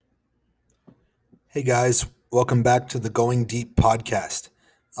Hey guys, welcome back to the Going Deep podcast.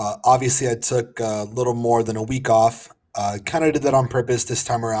 Obviously, I took a little more than a week off. Kind of did that on purpose this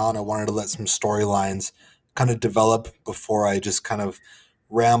time around. I wanted to let some storylines kind of develop before I just kind of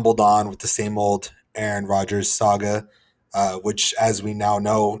rambled on with the same old Aaron Rodgers saga, which, as we now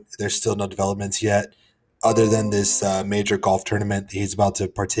know, there's still no developments yet, other than this major golf tournament that he's about to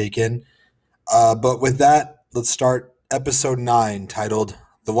partake in. But with that, let's start episode 9, titled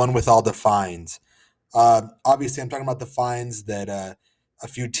The One with All the Fines. Obviously, I'm talking about the fines that a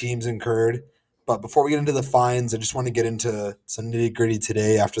few teams incurred. But before we get into the fines, I just want to get into some nitty gritty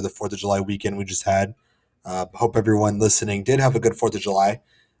today after the 4th of July weekend we just had. Hope everyone listening did have a good 4th of July.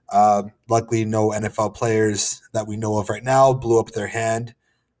 Luckily, no NFL players that we know of right now blew up their hand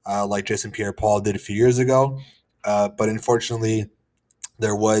like Jason Pierre Paul did a few years ago. But unfortunately,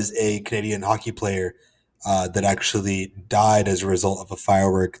 there was a Canadian hockey player that actually died as a result of a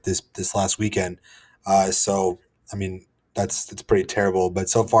firework this last weekend. So I mean that's pretty terrible. But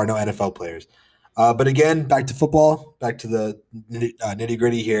so far, no NFL players. But again, back to football, back to the nitty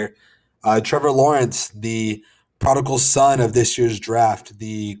gritty here. Trevor Lawrence, the prodigal son of this year's draft,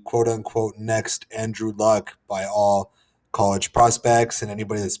 the quote unquote next Andrew Luck by all college prospects and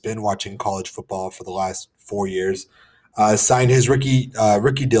anybody that's been watching college football for the last 4 years, signed his rookie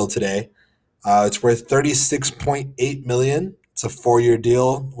deal today. It's worth 36.8 million. It's a 4 year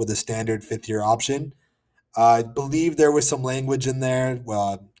deal with a standard 5th year option. I believe there was some language in there.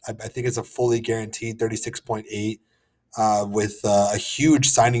 Well, I think it's a fully guaranteed 36.8 with a huge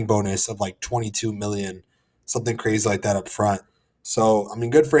signing bonus of like 22 million, something crazy like that up front. So, I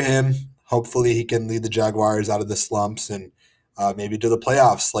mean, good for him. Hopefully, he can lead the Jaguars out of the slumps and maybe to the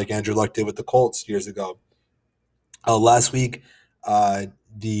playoffs like Andrew Luck did with the Colts years ago. Last week, uh,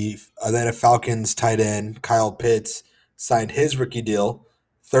 the Atlanta Falcons tight end Kyle Pitts signed his rookie deal,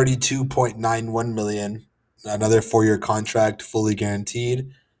 32.91 million, another 4 year contract, fully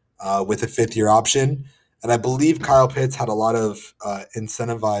guaranteed, with a 5th year option. And I believe Kyle Pitts had a lot of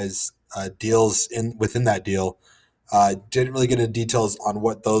incentivized deals in within that deal. Didn't really get into details on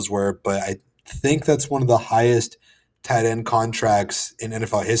what those were, but I think that's one of the highest tight end contracts in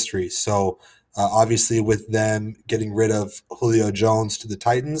NFL history. So obviously, with them getting rid of Julio Jones to the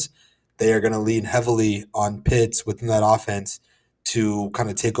Titans, they are going to lean heavily on Pitts within that offense to kind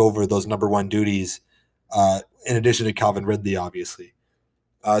of take over those number one duties. In addition to Calvin Ridley, obviously.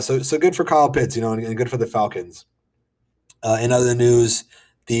 So good for Kyle Pitts, and good for the Falcons. In other news,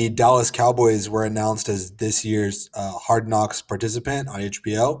 the Dallas Cowboys were announced as this year's Hard Knocks participant on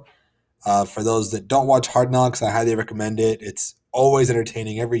HBO. For those that don't watch Hard Knocks, I highly recommend it. It's always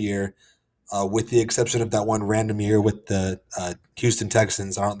entertaining every year, with the exception of that one random year with the Houston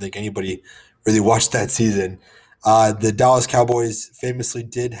Texans. I don't think anybody really watched that season. The Dallas Cowboys famously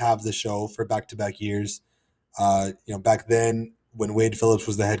did have the show for back-to-back years. Back then when Wade Phillips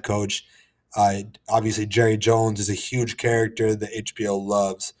was the head coach, obviously Jerry Jones is a huge character that HBO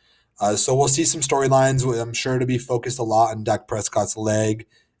loves. So we'll see some storylines. I'm sure to be focused a lot on Dak Prescott's leg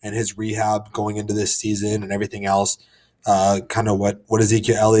and his rehab going into this season and everything else. Kind of what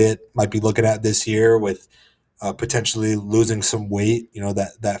Ezekiel Elliott might be looking at this year with potentially losing some weight.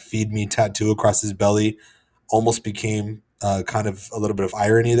 That "feed me" tattoo across his belly almost became kind of a little bit of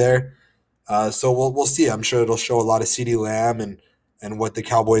irony there. So we'll see. I'm sure it'll show a lot of CeeDee Lamb and what the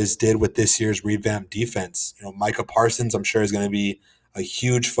Cowboys did with this year's revamped defense. Micah Parsons, I'm sure, is going to be a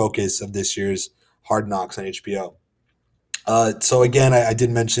huge focus of this year's Hard Knocks on HBO. So again, I did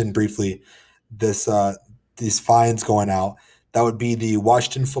mention briefly this these fines going out. That would be the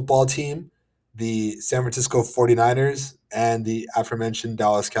Washington football team, the San Francisco 49ers, and the aforementioned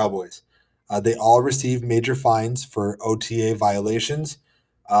Dallas Cowboys. They all received major fines for OTA violations,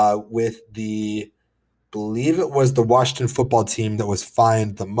 with the believe it was the Washington football team that was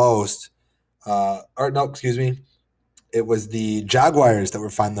fined the most. Or no, excuse me, it was the Jaguars that were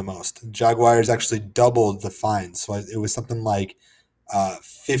fined the most. Jaguars actually doubled the fine, so it was something like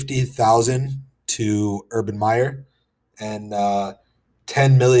 50,000 to Urban Meyer and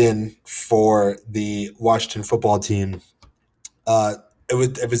 10 million for the Washington football team. Uh,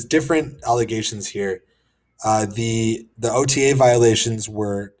 it was different allegations here. The OTA violations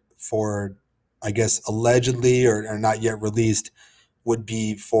were for, I guess, allegedly or not yet released, would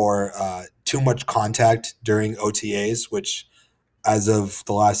be for too much contact during OTAs, which, as of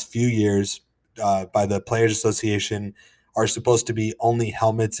the last few years, by the Players Association, are supposed to be only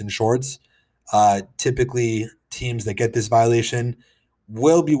helmets and shorts. Typically, teams that get this violation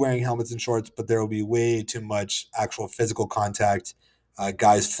will be wearing helmets and shorts, but there will be way too much actual physical contact,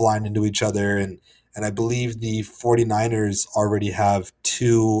 guys flying into each other. And I believe the 49ers already have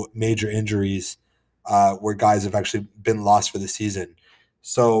two major injuries where guys have actually been lost for the season.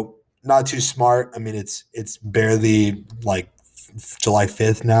 So not too smart. I mean, it's barely like July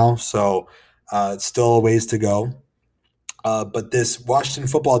 5th now, so it's still a ways to go. But this Washington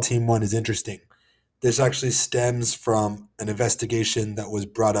football team one is interesting. This actually stems from an investigation that was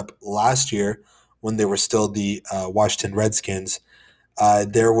brought up last year when they were still the Washington Redskins.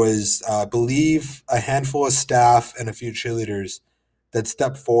 There was, I believe, a handful of staff and a few cheerleaders that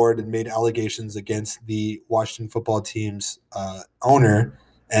stepped forward and made allegations against the Washington football team's owner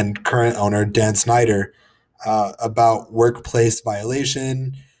and current owner, Dan Snyder, about workplace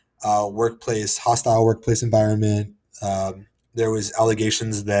violation, hostile workplace environment. There was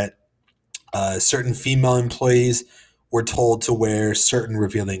allegations that certain female employees were told to wear certain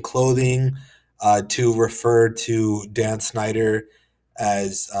revealing clothing, to refer to Dan Snyder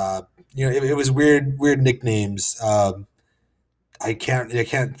as it was weird nicknames. I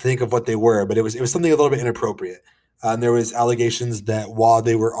can't think of what they were, but it was something a little bit inappropriate. And there was allegations that while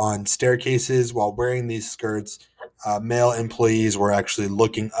they were on staircases while wearing these skirts, male employees were actually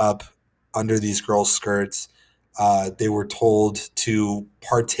looking up under these girls' skirts. They were told to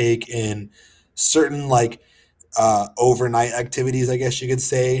partake in certain overnight activities, I guess you could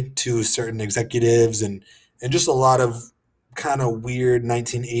say, to certain executives and just a lot of kind of weird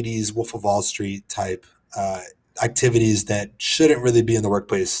 1980s Wolf of Wall Street type activities that shouldn't really be in the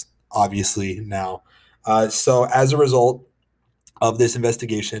workplace, obviously, now. So, as a result of this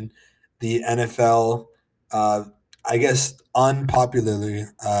investigation, the NFL, uh, I guess, unpopularly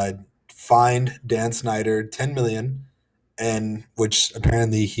fined Dan Snyder 10 million, and which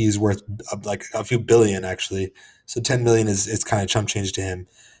apparently he's worth like a few billion actually. So 10 million is kind of chump change to him.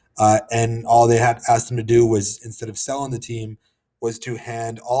 And all they had asked him to do was, instead of selling the team, was to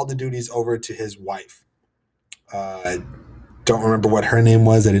hand all the duties over to his wife. I don't remember what her name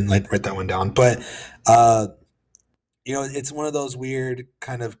was. I didn't write that one down, but uh, it's one of those weird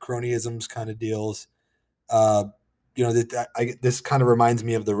kind of cronyisms kind of deals. Uh, this kind of reminds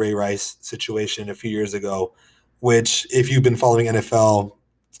me of the Ray Rice situation a few years ago, which, if you've been following NFL,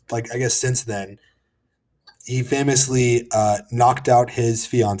 like I guess since then, he famously knocked out his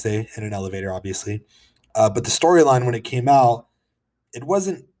fiance in an elevator, obviously. But the storyline when it came out, it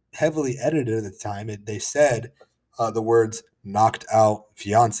wasn't heavily edited at the time. They said the words "knocked out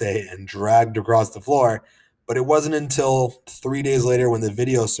fiance" and dragged across the floor. But it wasn't until 3 days later, when the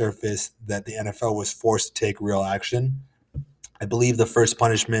video surfaced, that the NFL was forced to take real action. I believe the first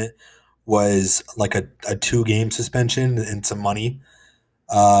punishment was like a 2 game suspension and some money,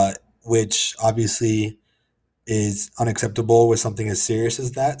 uh, which obviously is unacceptable with something as serious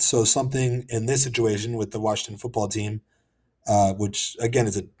as that. So, something in this situation with the Washington football team, which again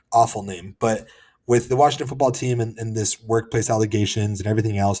is an awful name, but with the Washington football team and this workplace allegations and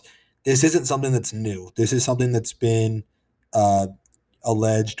everything else, this isn't something that's new. This is something that's been uh,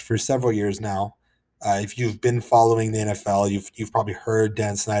 alleged for several years now. If you've been following the NFL, you've probably heard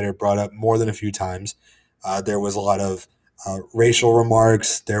Dan Snyder brought up more than a few times. There was a lot of racial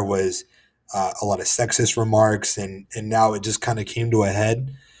remarks. There was a lot of sexist remarks, and now it just kind of came to a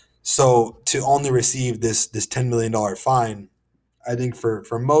head. So to only receive this $10 million fine, I think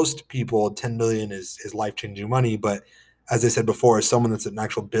for most people, 10 million is life changing money. But as I said before, as someone that's an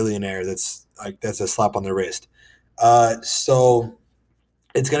actual billionaire, that's a slap on the wrist. So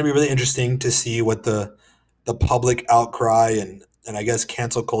it's going to be really interesting to see what the public outcry and I guess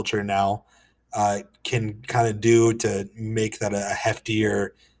cancel culture now can kind of do to make that a heftier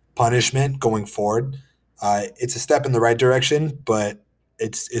punishment going forward. It's a step in the right direction, but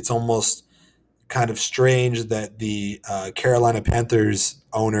it's almost kind of strange that the Carolina Panthers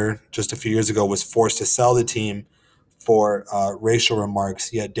owner just a few years ago was forced to sell the team for racial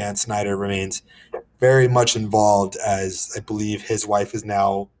remarks. Yet Dan Snyder remains very much involved, as I believe his wife is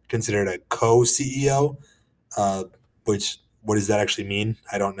now considered a co-CEO. Uh, which, what does that actually mean?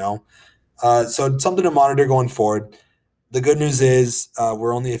 I don't know. So it's something to monitor going forward. The good news is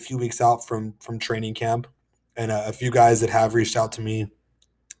we're only a few weeks out from training camp, and a few guys that have reached out to me.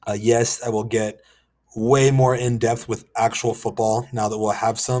 Yes, I will get way more in depth with actual football now that we'll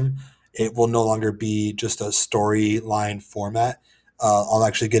have some. It will no longer be just a storyline format. I'll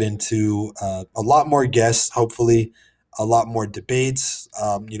actually get into a lot more guests, hopefully, a lot more debates.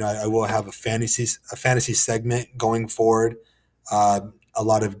 I will have a fantasy segment going forward. A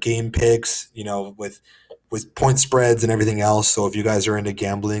lot of game picks, with point spreads and everything else. So if you guys are into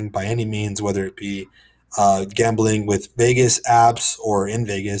gambling by any means, whether it be gambling with Vegas apps or in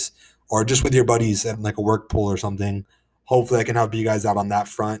Vegas, or just with your buddies at like a work pool or something. Hopefully, I can help you guys out on that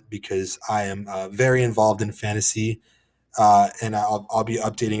front because I am very involved in fantasy. and I'll be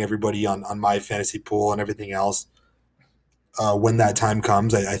updating everybody on my fantasy pool and everything else when that time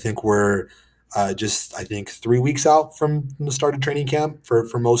comes. I think we're just I think 3 weeks out from the start of training camp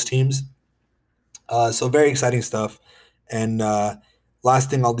for most teams. So very exciting stuff. And last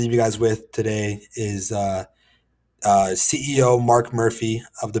thing I'll leave you guys with today is CEO Mark Murphy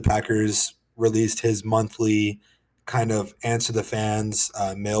of the Packers released his monthly kind of answer the fans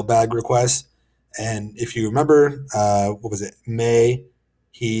mailbag request. And if you remember, what was it, May,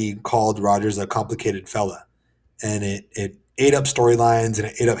 he called Rodgers a complicated fella. And it ate up storylines and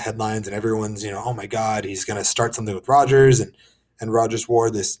it ate up headlines, and everyone's, oh my God, he's going to start something with Rodgers. And Rodgers wore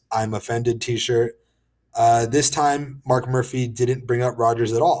this I'm offended t shirt. This time, Mark Murphy didn't bring up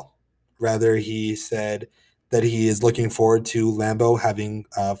Rodgers at all. Rather, he said that he is looking forward to Lambeau having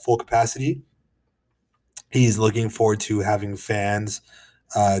full capacity. He's looking forward to having fans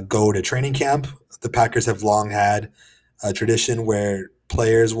go to training camp. The Packers have long had a tradition where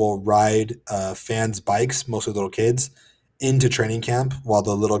players will ride fans' bikes, mostly little kids, into training camp, while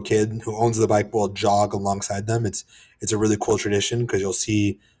the little kid who owns the bike will jog alongside them. It's a really cool tradition because you'll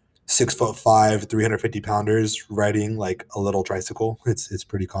see 6'5", 350 pounders riding like a little tricycle. It's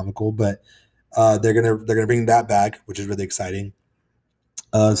pretty comical, but they're gonna bring that back, which is really exciting.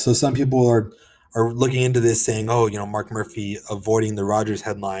 So some people are looking into this, saying, "Oh, Mark Murphy avoiding the Rodgers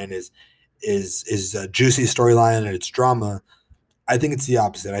headline is a juicy storyline and it's drama." I think it's the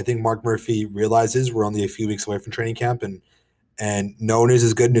opposite. I think Mark Murphy realizes we're only a few weeks away from training camp, and no news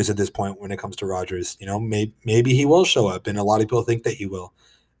is good news at this point when it comes to Rodgers. Maybe he will show up, and a lot of people think that he will.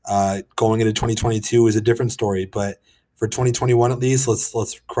 Going into 2022 is a different story, but for 2021 at least,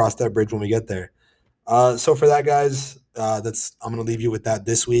 let's cross that bridge when we get there. So for that, guys, that's I'm gonna leave you with that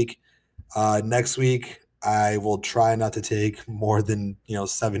this week. Next week, I will try not to take more than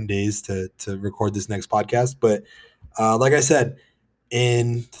 7 days to record this next podcast. But like I said,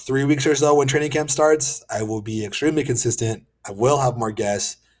 in 3 weeks or so, when training camp starts, I will be extremely consistent. I will have more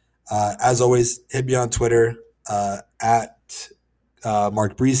guests. As always, hit me on Twitter at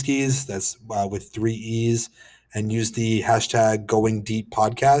Mark Brieskis. That's with 3 E's, and use the hashtag Going Deep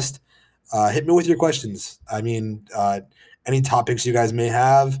Podcast. Hit me with your questions. I mean, any topics you guys may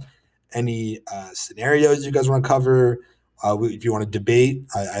have, any scenarios you guys want to cover. If you want to debate,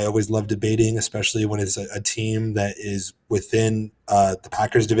 I always love debating, especially when it's a team that is within the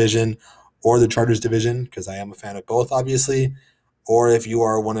Packers division or the Chargers division, because I am a fan of both, obviously. Or if you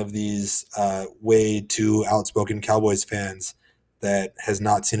are one of these way too outspoken Cowboys fans that has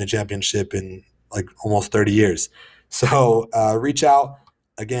not seen a championship in like almost 30 years. So reach out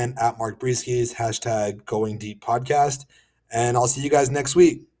again at Mark Brieskis, hashtag Going Deep Podcast. And I'll see you guys next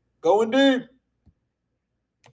week. Going deep.